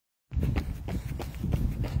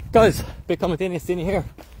Guys, Bitcoin Martini, Steny here.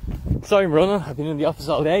 Sorry I'm running, I've been in the office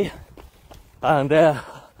all day and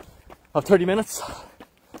I've 30 minutes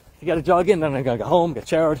to get a jog in, then I'm going to go home, get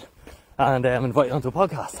showered and I'm invited onto a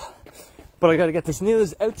podcast. But I got to get this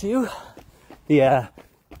news out to you. The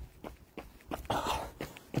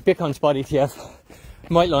Bitcoin spot ETF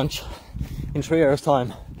might launch in 3 hours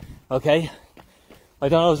time, okay? I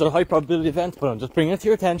don't know if it's a high probability event, but I'm just bringing it to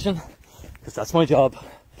your attention because that's my job.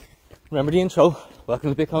 Remember the intro.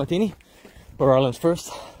 Welcome to Bitcoin Martini. We're Ireland's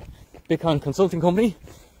first Bitcoin consulting company.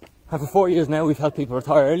 And for 4 years now, we've helped people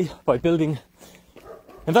retire early by building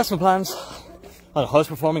investment plans on the highest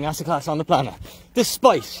performing asset class on the planet.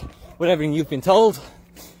 Despite with everything you've been told,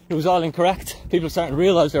 it was all incorrect. People are starting to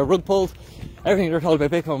realise they're rug pulled. Everything they're told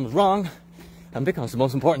about Bitcoin was wrong. And Bitcoin's the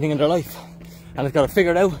most important thing in their life. And they've got to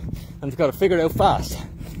figure it out. And they've got to figure it out fast.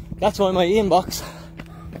 That's why my inbox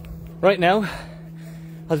right now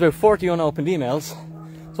has about 40 unopened emails.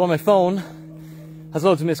 So on my phone has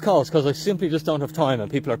loads of missed calls because I simply just don't have time and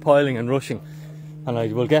people are piling and rushing. And I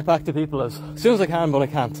will get back to people as soon as I can, but I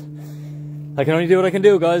can't. I can only do what I can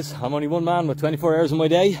do, guys. I'm only one man with 24 hours in my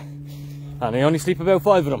day and I only sleep about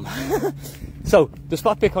 5 of them. So the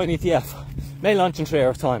spot Bitcoin ETF may launch in 3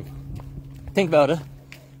 hours time. Think about it,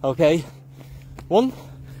 okay? One,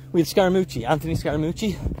 we had Scaramucci, Anthony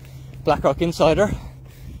Scaramucci, BlackRock insider.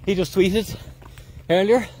 He just tweeted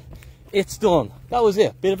earlier, it's done. That was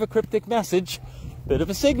it. Bit of a cryptic message, bit of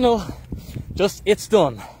a signal, just it's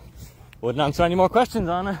done. Wouldn't answer any more questions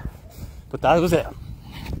on it, but that was it.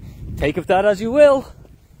 Take of that as you will.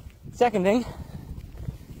 Second thing,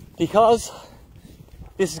 because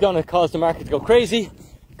this is going to cause the market to go crazy,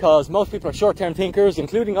 because most people are short-term thinkers,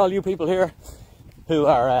 including all you people here who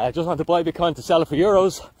are just want to buy Bitcoin to sell it for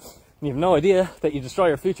euros, and you have no idea that you destroy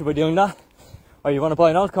your future by doing that, or you want to buy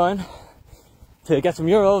an altcoin to get some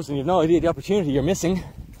euros and you have no idea the opportunity you're missing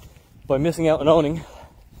by missing out on owning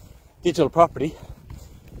digital property,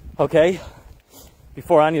 okay,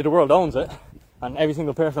 before any of the world owns it, and every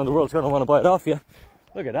single person in the world is going to want to buy it off you.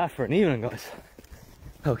 Look at that for an evening, guys.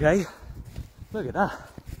 Okay, look at that.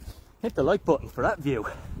 Hit the like button for that view.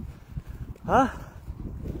 Huh?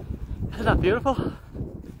 Isn't that beautiful?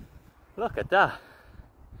 Look at that.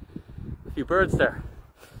 A few birds there.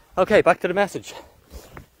 Okay, back to the message.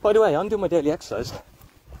 By the way, I'm doing my daily exercise.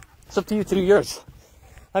 It's up to you to do yours.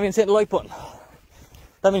 That means hit the like button.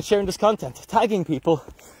 That means sharing this content. Tagging people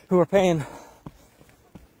who are paying,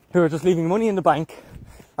 who are just leaving money in the bank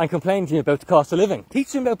and complaining to you about the cost of living.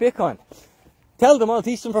 Teach them about Bitcoin. Tell them I'll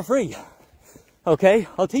teach them for free. Okay?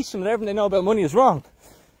 I'll teach them that everything they know about money is wrong.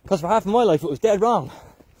 Because for half of my life it was dead wrong.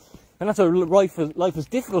 And that's why life was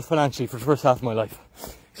difficult financially for the first half of my life.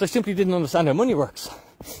 Because I simply didn't understand how money works.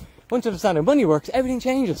 Once you understand how money works, everything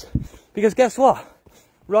changes. Because guess what?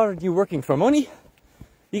 Rather than you working for money,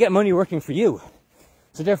 you get money working for you.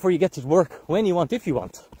 So therefore you get to work when you want, if you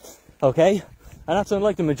want. Okay? And that's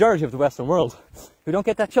unlike the majority of the Western world, who don't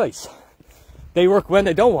get that choice. They work when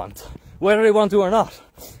they don't want, whether they want to or not.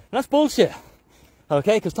 And that's bullshit.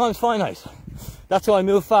 Okay? Because time's finite. That's why I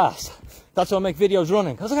move fast. That's why I make videos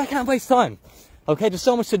running. Because I can't waste time. Okay? There's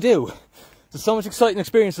so much to do. There's so much exciting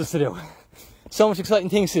experiences to do. So much exciting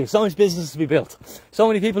things to do. So much business to be built. So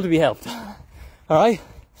many people to be helped. Alright?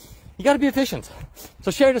 You gotta be efficient. So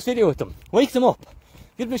share this video with them. Wake them up.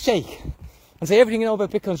 Give them a shake. And say everything you know about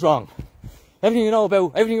Bitcoin's wrong. Everything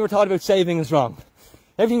you were taught about saving is wrong.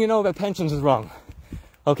 Everything you know about pensions is wrong.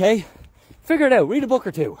 Okay? Figure it out. Read a book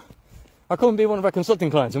or two. Or come and be one of our consulting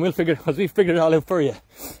clients and we've figured it all out for you.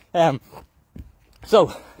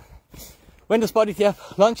 So, when the spot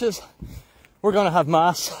ETF launches, we're going to have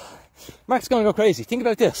mass. Market's going to go crazy. Think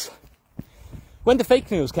about this. When the fake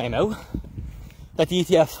news came out that the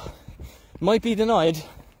ETF might be denied,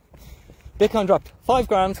 Bitcoin dropped 5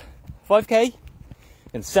 grand, 5k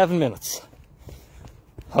in 7 minutes.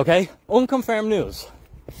 Okay? Unconfirmed news.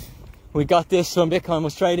 We got this when Bitcoin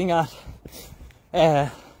was trading at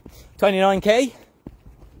 29k.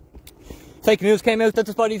 Fake news came out that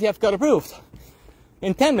the spot ETF got approved.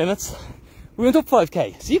 In 10 minutes, we went up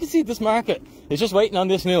 5k. So you can see this market is just waiting on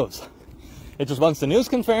this news. It just wants the news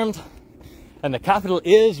confirmed and the capital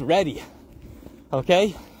is ready.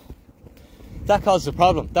 Okay? That causes a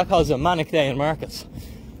problem. That causes a manic day in markets.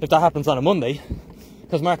 If that happens on a Monday,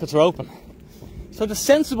 because markets are open. So the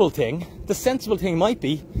sensible thing might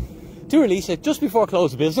be to release it just before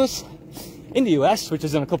close of business in the US, which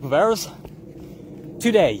is in a couple of hours,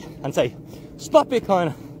 today, and say, spot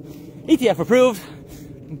Bitcoin, ETF approved.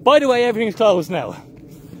 By the way, everything's closed now.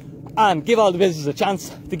 And give all the business a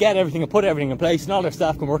chance to get everything and put everything in place, and all their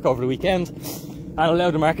staff can work over the weekend and allow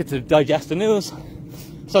the market to digest the news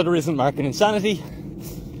so there isn't market insanity.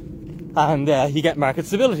 and you get market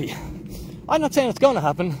stability. I'm not saying it's going to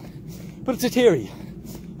happen, but it's a theory,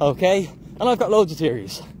 okay? And I've got loads of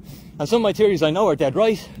theories, and some of my theories I know are dead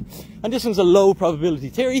right, and this one's a low probability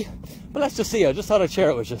theory, but let's just see. I just thought I'd share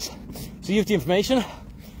it with you, so you have the information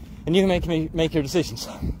and you can make your decisions.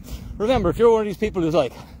 Remember, if you're one of these people who's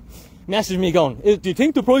like messaging me going, do you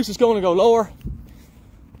think the price is going to go lower?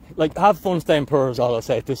 Like, have fun staying poor is all I'll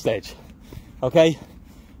say at this stage, okay?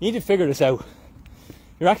 You need to figure this out.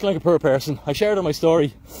 You're acting like a poor person. I shared on my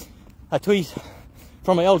story a tweet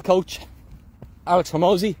from my old coach, Alex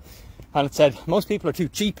Hormozy, and it said, most people are too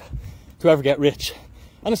cheap to ever get rich.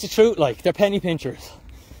 And it's the truth, like, they're penny pinchers.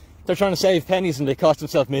 They're trying to save pennies and they cost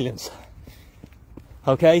themselves millions.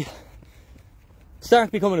 Okay?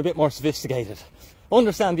 Start becoming a bit more sophisticated.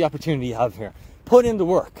 Understand the opportunity you have here. Put in the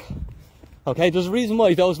work. Okay? There's a reason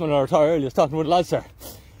why Dozman or Tara earlier was talking with the lads there.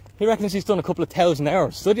 He reckons he's done a couple of 1,000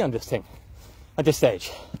 hours study on this thing at this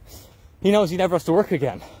stage. He knows he never has to work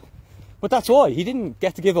again. But that's why. He didn't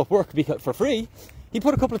get to give up work for free. He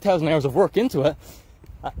put a couple of 1,000 hours of work into it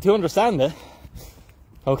to understand it.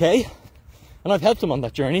 Okay? And I've helped him on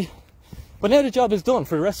that journey. But now the job is done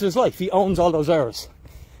for the rest of his life. He owns all those hours.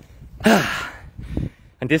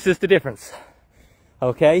 And this is the difference.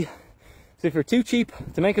 Okay? So if you're too cheap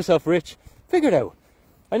to make yourself rich, figure it out.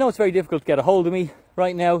 I know it's very difficult to get a hold of me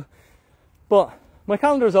right now, but my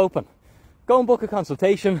calendar is open. Go and book a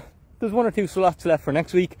consultation. There's 1 or 2 slots left for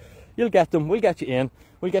next week. You'll get them. We'll get you in.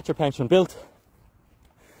 We'll get your pension built.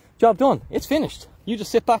 Job done. It's finished. You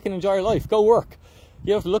just sit back and enjoy your life. Go work.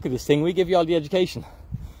 You have to look at this thing. We give you all the education.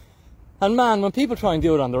 And man, when people try and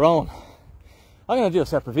do it on their own, I'm going to do a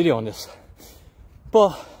separate video on this,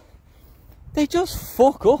 but they just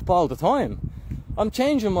fuck up all the time. I'm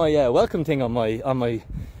changing my welcome thing on my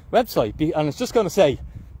website, and it's just going to say,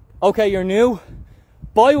 okay, you're new,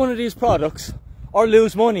 buy one of these products or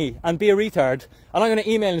lose money and be a retard, and I'm going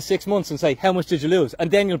to email in 6 months and say, how much did you lose?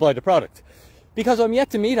 And then you'll buy the product. Because I'm yet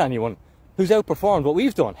to meet anyone who's outperformed what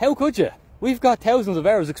we've done. How could you? We've got thousands of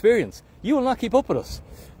hours experience. You will not keep up with us.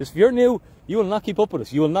 If you're new, you will not keep up with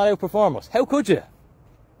us. You will not outperform us. How could you?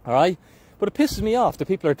 Alright? But it pisses me off that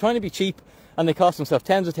people are trying to be cheap and they cost themselves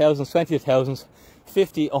tens of thousands, 20 of thousands,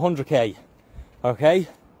 50, 100k. Okay?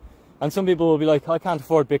 And some people will be like, I can't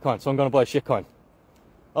afford Bitcoin, so I'm going to buy a shitcoin.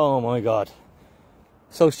 Oh my God.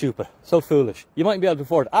 So stupid. So foolish. You mightn't be able to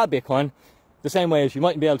afford a Bitcoin the same way as you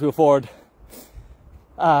mightn't be able to afford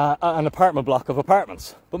an apartment block of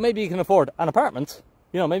apartments. But maybe you can afford an apartment.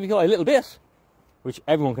 You know, maybe you can buy a little bit, which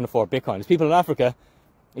everyone can afford Bitcoin. There's people in Africa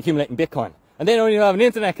accumulating Bitcoin. And they don't even have an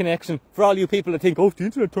internet connection. For all you people that think, oh, if the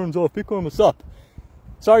internet turns off, Bitcoin will stop.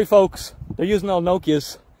 Sorry, folks. They're using old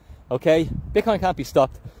Nokias. Okay? Bitcoin can't be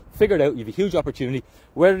stopped. Figure it out. You have a huge opportunity.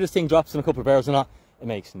 Whether this thing drops in a couple of hours or not, it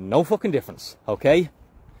makes no fucking difference. Okay?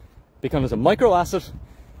 Bitcoin is a micro asset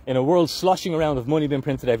in a world sloshing around of money being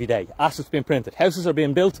printed every day. Assets being printed. Houses are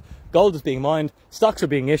being built. Gold is being mined. Stocks are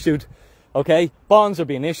being issued. Okay? Bonds are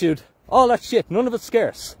being issued. All that shit. None of it's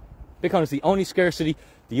scarce. Bitcoin is the only scarcity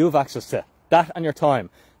that you have access to. That and your time.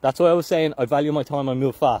 That's why I was saying I value my time, I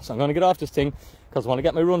move fast. I'm going to get off this thing because I want to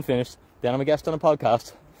get my run finished. Then I'm a guest on a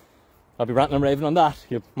podcast. I'll be ranting and raving on that.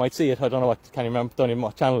 You might see it. I don't know what, can't even remember, don't even know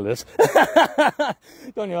what channel it is.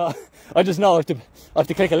 Don't you know? I just know I have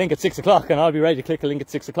to click a link at 6 o'clock and I'll be ready to click a link at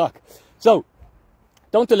 6 o'clock. So,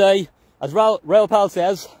 don't delay. As Raoul Pal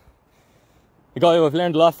says, the guy who I've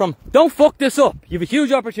learned a lot from, don't fuck this up. You have a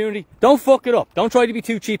huge opportunity. Don't fuck it up. Don't try to be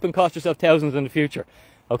too cheap and cost yourself thousands in the future.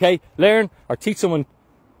 Okay? Learn or teach someone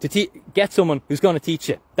to get someone who's going to teach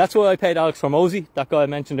you. That's why I paid Alex Hormozy, that guy I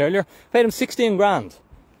mentioned earlier, paid him 16 grand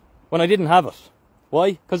when I didn't have it.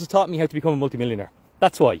 Why? Because it taught me how to become a multimillionaire.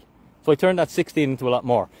 That's why. So I turned that 16 into a lot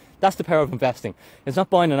more. That's the power of investing. It's not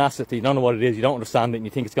buying an asset that you don't know what it is, you don't understand it, and you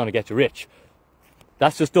think it's going to get you rich.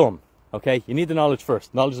 That's just dumb. Okay? You need the knowledge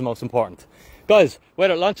first. Knowledge is the most important. Guys,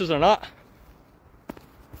 whether it launches or not,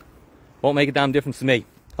 won't make a damn difference to me.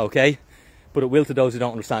 Okay? But it will to those who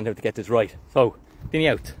don't understand how to get this right. So, Vinny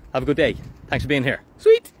out. Have a good day. Thanks for being here.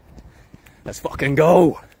 Sweet! Let's fucking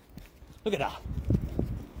go! Look at that.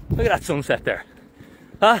 Look at that sunset there.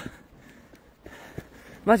 Huh?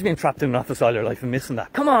 Imagine being trapped in an office all your life and missing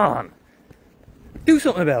that. Come on! Do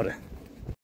something about it.